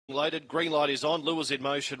Loaded. Green light is on. Lures in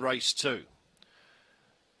motion. Race 2.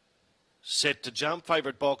 Set to jump.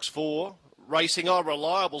 Favourite box 4. Racing on.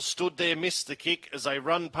 Reliable stood there. Missed the kick as they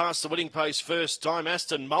run past the winning post first time.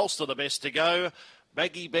 Aston Mulster the best to go.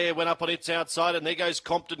 Maggie Bear went up on its outside, and there goes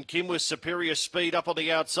Compton Kim with superior speed up on the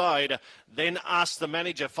outside. Then Ask the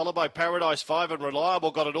Manager, followed by Paradise 5, and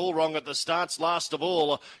Reliable got it all wrong at the starts. Last of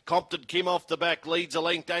all, Compton Kim off the back, leads a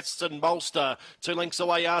length. Aston Mulster, 2 lengths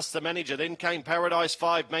away, Ask the Manager. Then came Paradise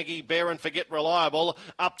 5, Maggie Bear, and Forget Reliable.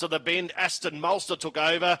 Up to the bend, Aston Mulster took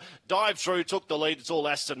over. Dive through, took the lead. It's all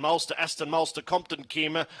Aston Mulster. Aston Mulster, Compton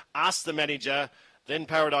Kim, Ask the Manager. Then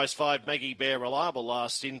Paradise 5, Maggie Bear, Reliable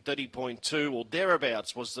last in 30.2 or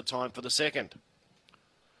thereabouts was the time for the second.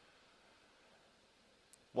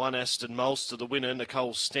 1 Aston Mulster, the winner.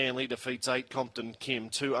 Nicole Stanley defeats 8 Compton Kim,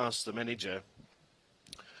 2 Ask the Manager.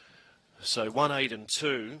 So 1, 8 and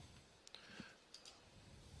 2.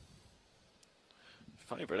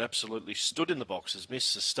 Favourite absolutely stood in the boxes,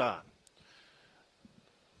 missed the start.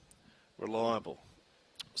 Reliable.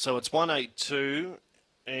 So it's 1, 8, 2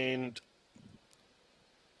 and...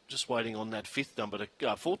 just waiting on that fourth number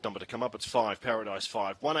to come up. It's 5, Paradise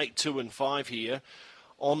 5. 1, 8, 2 and 5 here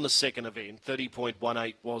on the second event.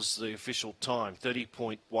 30.18 was the official time.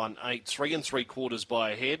 30.18. 3 3/4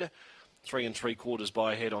 by a head. 3 3/4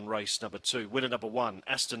 by a head on race number 2. Winner number 1,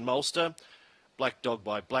 Aston Mulster. Black Dog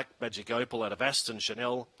by Black Magic Opal out of Aston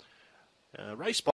Chanel. Race by